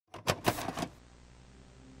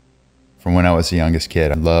From when I was the youngest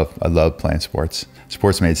kid, I loved playing sports.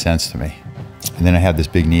 Sports made sense to me. And then I had this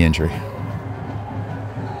big knee injury.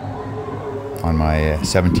 On my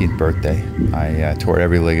 17th birthday, I tore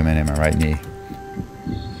every ligament in my right knee.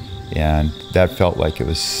 And that felt like it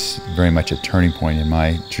was very much a turning point in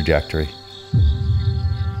my trajectory.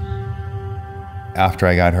 After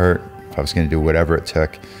I got hurt, I was going to do whatever it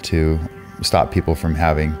took to stop people from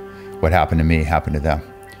having what happened to me happen to them.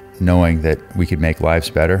 Knowing that we could make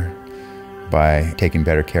lives better by taking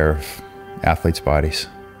better care of athletes' bodies.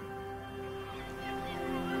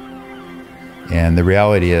 And the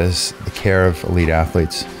reality is, the care of elite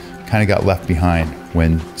athletes kind of got left behind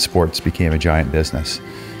when sports became a giant business.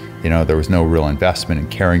 You know, there was no real investment in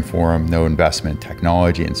caring for them, no investment in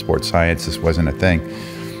technology and sports science. This wasn't a thing.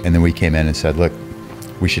 And then we came in and said, look,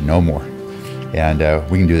 we should know more, and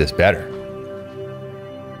we can do this better.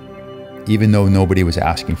 Even though nobody was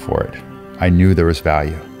asking for it, I knew there was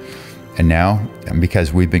value. And now, and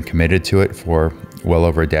because we've been committed to it for well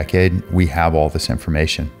over a decade, we have all this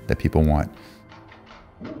information that people want.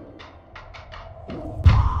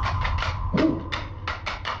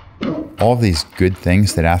 All of these good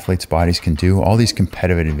things that athletes' bodies can do, all these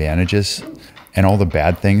competitive advantages, and all the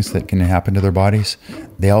bad things that can happen to their bodies,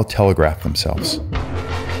 they all telegraph themselves.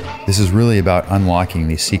 This is really about unlocking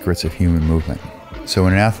these secrets of human movement. So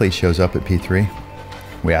when an athlete shows up at P3,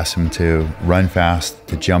 we ask them to run fast,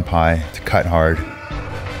 to jump high, to cut hard.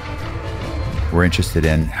 We're interested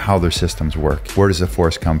in how their systems work. Where does the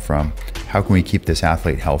force come from? How can we keep this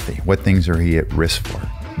athlete healthy? What things are he at risk for?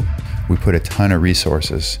 We put a ton of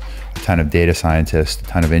resources, a ton of data scientists, a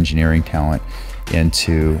ton of engineering talent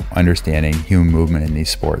into understanding human movement in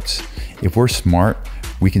these sports. If we're smart,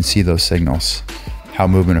 we can see those signals. How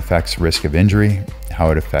movement affects risk of injury,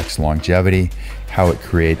 how it affects longevity, how it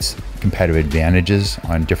creates competitive advantages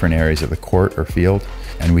on different areas of the court or field.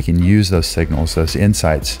 And we can use those signals, those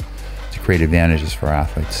insights, to create advantages for our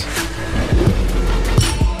athletes.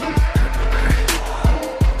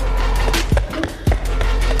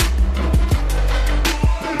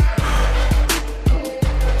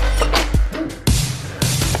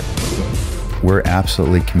 We're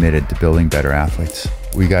absolutely committed to building better athletes.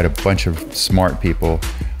 We got a bunch of smart people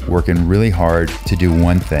working really hard to do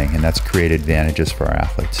one thing, and that's create advantages for our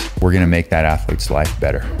athletes. We're gonna make that athlete's life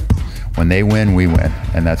better. When they win, we win,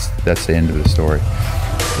 and that's the end of the story.